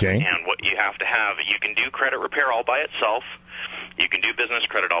 Okay. And what you have to have, you can do credit repair all by itself. You can do business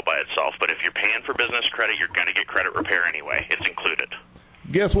credit all by itself. But if you're paying for business credit, you're going to get credit repair anyway. It's included.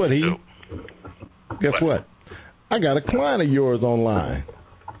 Guess what, Heath? Guess what? I got a client of yours online.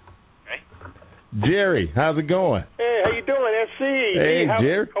 Okay. Jerry, how's it going? Hey, how you doing, SC? Hey,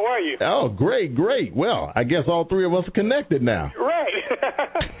 Jerry. How are you? Oh, great. Well, I guess all three of us are connected now. Right.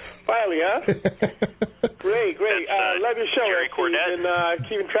 finally, huh? Great. Love your show, Jerry Cornette. And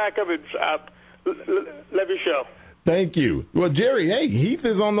keeping track of it. Love your show. Thank you. Well, Jerry, hey, Heath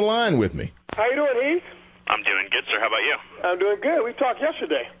is on the line with me. How you doing, Heath? I'm doing good, sir. How about you? I'm doing good. We talked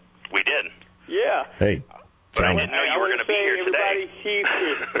yesterday. We did. Yeah. Hey. But I didn't know you were going to be here today. Heath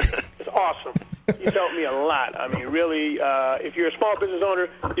is awesome. He's helped me a lot. I mean, really, if you're a small business owner,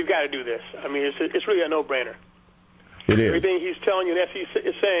 you've got to do this. I mean, it's really a no-brainer. It is. Everything he's telling you and he's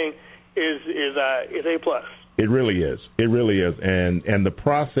saying is A+. It really is. It really is. And the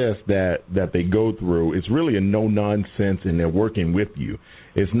process that they go through is really a no-nonsense, and they're working with you.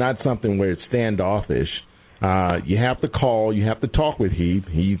 It's not something where it's standoffish. You have to call. You have to talk with Heath.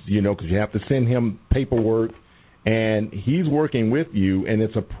 He's, because you have to send him paperwork, and he's working with you, and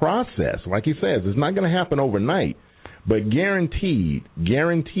it's a process. Like he says, it's not going to happen overnight, but guaranteed,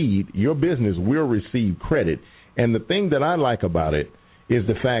 your business will receive credit. And the thing that I like about it is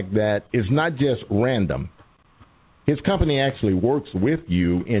the fact that it's not just random. His company actually works with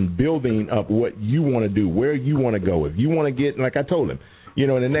you in building up what you want to do, where you want to go. If you want to get, like I told him, in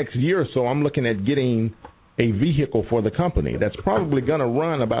the next year or so, I'm looking at getting a vehicle for the company that's probably going to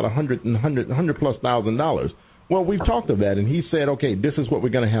run about $100,000+. Well, we've talked of that, and he said, okay, this is what we're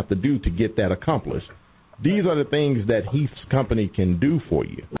going to have to do to get that accomplished. These are the things that Heath's company can do for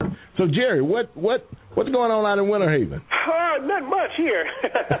you. So, Jerry, what's going on out in Winter Haven? Not much here.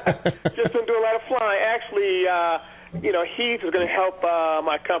 Just been doing a lot of flying. Actually, Heath is going to help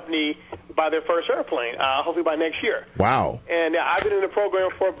my company buy their first airplane, hopefully by next year. Wow. And I've been in the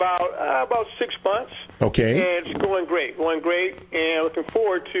program for about 6 months. Okay. And it's going great, and looking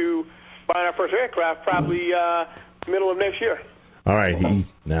forward to buying our first aircraft probably middle of next year. All right, Heath.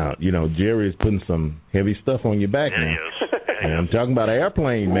 Now, Jerry is putting some heavy stuff on your back now. He is. And I'm talking about an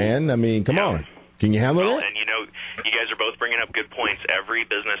airplane, man. I mean, come on. Can you handle it? And you guys are both bringing up good points. Every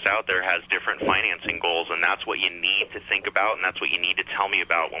business out there has different financing goals, and that's what you need to think about, and that's what you need to tell me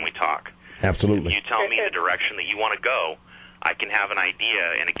about when we talk. Absolutely. If you tell me the direction that you want to go, I can have an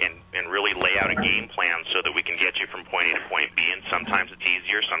idea and really lay out a game plan so that we can get you from point A to point B. And sometimes it's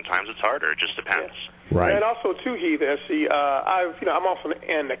easier, sometimes it's harder. It just depends. Right. And also too, Heath, I'm also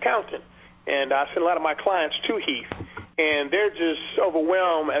an accountant, and I send a lot of my clients to Heath, and they're just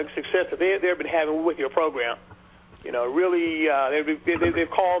overwhelmed at the success that they've been having with your program. Really,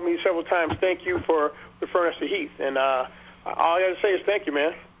 they've called me several times. Thank you for referring us to Heath, and all I got to say is thank you,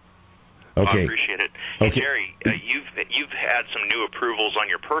 man. Okay. I appreciate it. Hey, Jerry, you've had some new approvals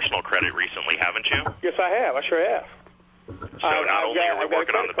on your personal credit recently, haven't you? Yes, I have. I sure have. So not only are we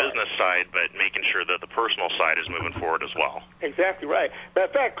working on the business side, but making sure that the personal side is moving forward as well. Exactly right.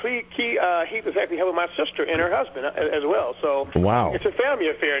 Matter of fact, Heath is actually helping my sister and her husband as well. So wow, it's a family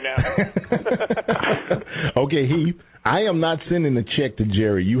affair now. Okay, Heath, I am not sending a check to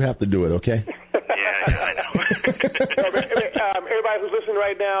Jerry. You have to do it, okay? Yeah, I know. Everybody who's listening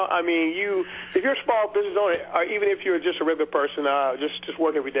right now, I mean, if you're a small business owner, or even if you're just a regular person, just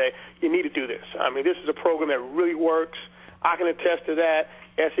working every day, you need to do this. I mean, this is a program that really works. I can attest to that.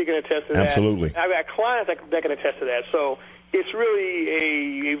 SE can attest to that. Absolutely. I've got clients that can attest to that. So it's really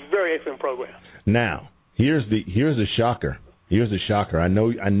a very excellent program. Now, here's the shocker. Here's the shocker. I know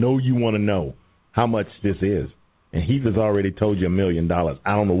you want to know how much this is, and Heath has already told you $1 million.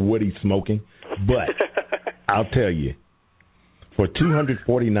 I don't know what he's smoking, but I'll tell you, for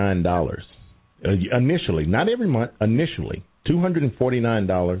 $249 initially, not every month, initially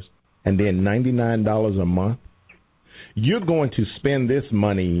 $249, and then $99 a month. You're going to spend this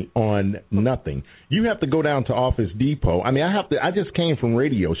money on nothing. You have to go down to Office Depot. I mean, I just came from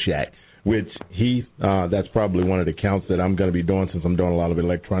Radio Shack, which that's probably one of the accounts that I'm going to be doing since I'm doing a lot of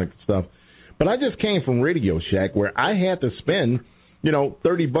electronic stuff. But I just came from Radio Shack where I had to spend,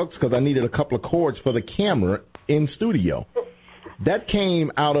 $30 because I needed a couple of cords for the camera in studio. That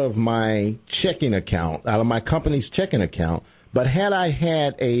came out of my checking account, out of my company's checking account. But had I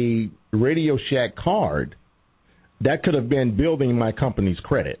had a Radio Shack card, that could have been building my company's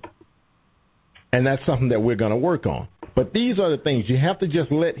credit. And that's something that we're going to work on. But these are the things. You have to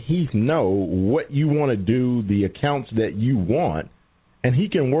just let Heath know what you want to do, the accounts that you want, and he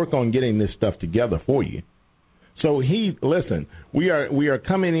can work on getting this stuff together for you. So, Heath, listen, we are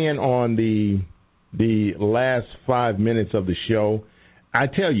coming in on the last 5 minutes of the show. I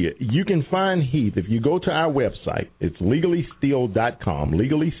tell you, you can find Heath if you go to our website. It's legallysteal.com,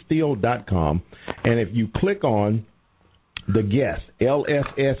 legallysteal.com, and if you click on the guest,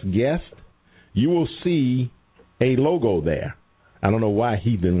 LSS guest, you will see a logo there. I don't know why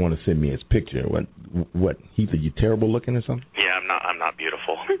Heath didn't want to send me his picture. What Heath, are you terrible looking or something? Yeah, I'm not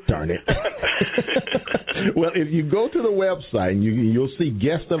beautiful. Darn it. Well, if you go to the website and you'll see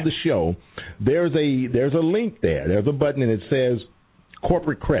guest of the show, there's a link there. There's a button and it says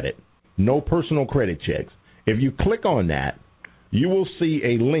corporate credit, no personal credit checks. If you click on that, you will see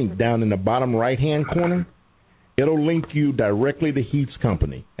a link down in the bottom right-hand corner. It'll link you directly to Heath's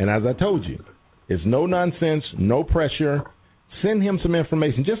company. And as I told you, it's no nonsense, no pressure. Send him some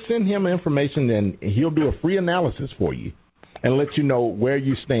information. Just send him information and he'll do a free analysis for you and let you know where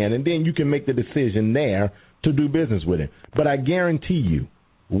you stand. And then you can make the decision there to do business with him. But I guarantee you,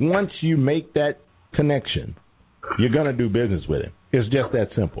 once you make that connection, you're going to do business with him. It's just that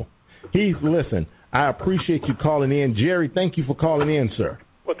simple. Heath, listen, I appreciate you calling in. Jerry, thank you for calling in, sir.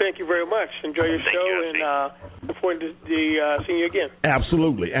 Well, thank you very much. Enjoy your show, and look forward to seeing you again.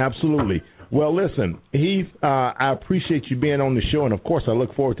 Absolutely, absolutely. Well, listen, Heath, I appreciate you being on the show, and, of course, I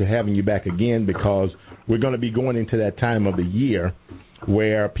look forward to having you back again because we're going to be going into that time of the year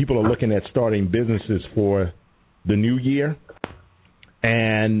where people are looking at starting businesses for the new year.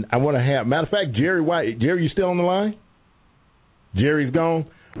 And I want to have – matter of fact, Jerry, you still on the line? Jerry's gone?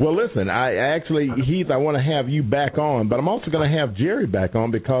 Well, listen, Heath, I want to have you back on, but I'm also going to have Jerry back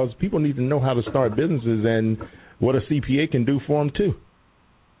on because people need to know how to start businesses and what a CPA can do for them, too.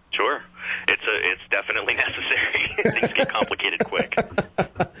 Sure. It's definitely necessary. Things get complicated quick.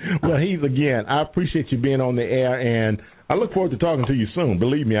 Well, Heath, again, I appreciate you being on the air, and I look forward to talking to you soon.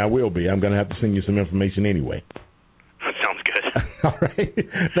 Believe me, I will be. I'm going to have to send you some information anyway. Sounds good. All right.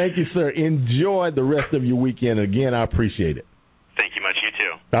 Thank you, sir. Enjoy the rest of your weekend. Again, I appreciate it. Thank you much. You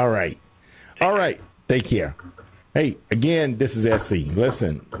too. All right. All right. Take care. Hey, again, this is SC.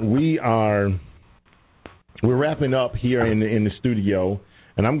 Listen, we're wrapping up here in the studio,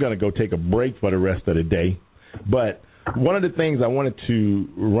 and I'm going to go take a break for the rest of the day. But one of the things I wanted to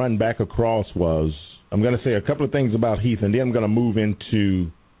run back across was I'm going to say a couple of things about Heath, and then I'm going to move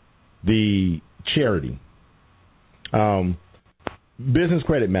into the charity. Business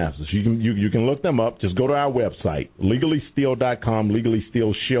Credit Masters. You can look them up. Just go to our website, LegallySteal.com,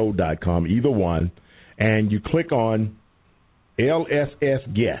 LegallyStealShow.com, either one, and you click on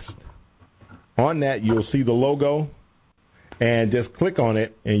LSS Guest. On that, you'll see the logo, and just click on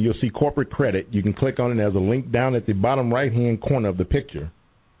it, and you'll see corporate credit. You can click on it. There's a link down at the bottom right-hand corner of the picture.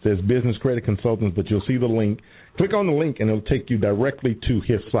 It says Business Credit Consultants, but you'll see the link. Click on the link, and it'll take you directly to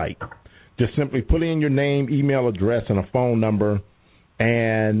his site. Just simply put in your name, email address, and a phone number,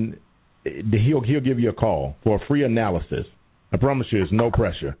 and he'll give you a call for a free analysis. I promise you, it's no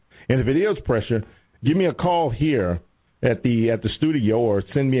pressure. And if it is pressure, give me a call here at the studio or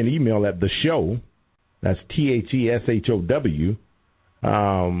send me an email at the show. That's THESHOW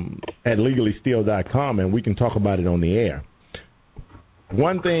at LegallySteal.com, and we can talk about it on the air.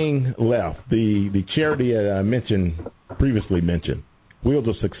 One thing left, the charity that I previously mentioned, Wheels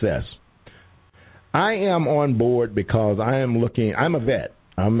of Success. I am on board because I'm a vet.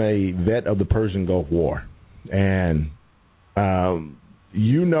 I'm a vet of the Persian Gulf War. And,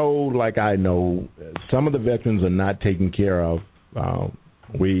 like I know, some of the veterans are not taken care of.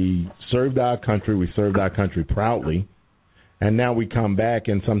 We served our country. We served our country proudly. And now we come back,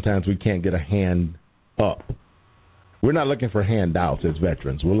 and sometimes we can't get a hand up. We're not looking for handouts as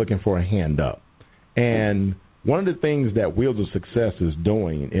veterans. We're looking for a hand up. And one of the things that Wheels of Success is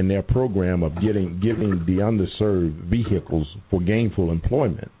doing in their program of giving the underserved vehicles for gainful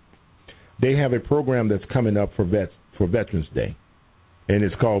employment, they have a program that's coming up for Veterans Day, and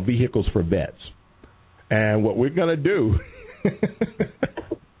it's called Vehicles for Vets. And what we're going to do,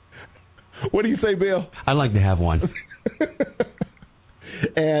 what do you say, Bill? I'd like to have one.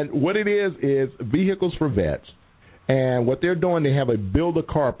 And what it is Vehicles for Vets. And what they're doing, they have a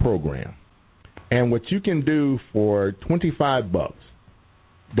Build-A-Car program. And what you can do for $25,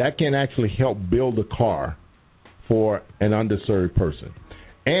 that can actually help build a car for an underserved person.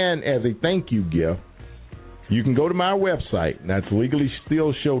 And as a thank you gift, you can go to my website, that's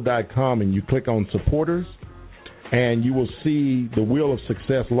LegallyStealShow.com, and you click on supporters, and you will see the Wheel of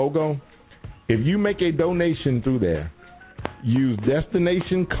Success logo. If you make a donation through there, use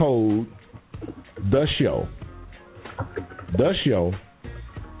destination code The Show,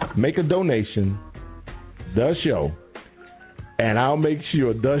 make a donation, The Show, and I'll make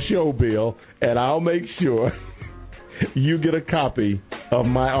sure, The Show, Bill, and I'll make sure you get a copy of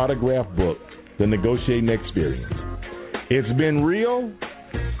my autograph book, The Negotiating Experience. It's been real.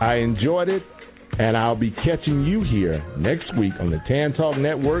 I enjoyed it, and I'll be catching you here next week on the Tan Talk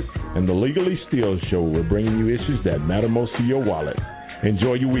Network and the Legally Steal Show. We're bringing you issues that matter most to your wallet.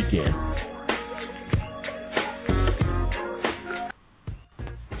 Enjoy your weekend.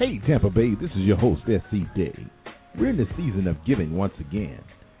 Hey, Tampa Bay, this is your host, S.C. Day. We're in the season of giving once again,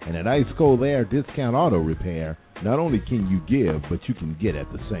 And at Ice Cold Air Discount Auto Repair, not only can you give, but you can get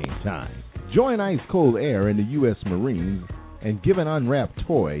at the same time. Join Ice Cold Air and the U.S. Marines and give an unwrapped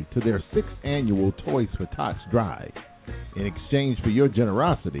toy to their 6th annual Toys for Tots drive. In exchange for your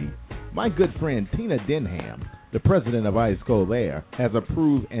generosity, my good friend Tina Denham, the president of Ice Cold Air, has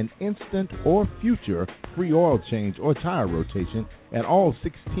approved an instant or future free oil change or tire rotation at all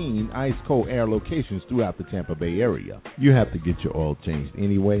 16 Ice Cold Air locations throughout the Tampa Bay area. You have to get your oil changed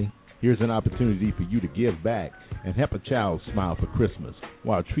anyway. Here's an opportunity for you to give back and help a child smile for Christmas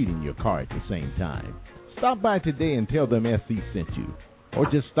while treating your car at the same time. Stop by today and tell them SC sent you, or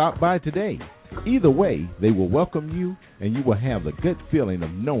just stop by today. Either way, they will welcome you, and you will have the good feeling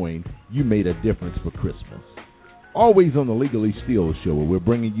of knowing you made a difference for Christmas. Always on the Legally Steel Show, where we're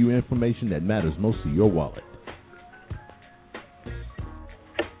bringing you information that matters most to your wallet.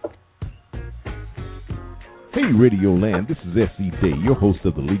 Hey, Radio Land, this is S.C. Day, your host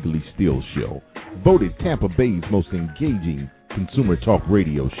of the Legally Steel Show, voted Tampa Bay's most engaging consumer talk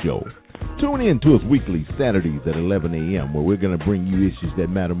radio show. Tune in to us weekly Saturdays at 11 a.m., where we're going to bring you issues that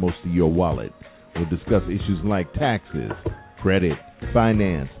matter most to your wallet. We'll discuss issues like taxes, credit,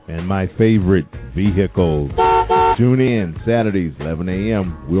 finance, and my favorite, vehicles. Tune in Saturdays, 11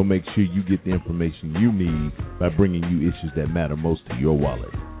 a.m. We'll make sure you get the information you need by bringing you issues that matter most to your wallet.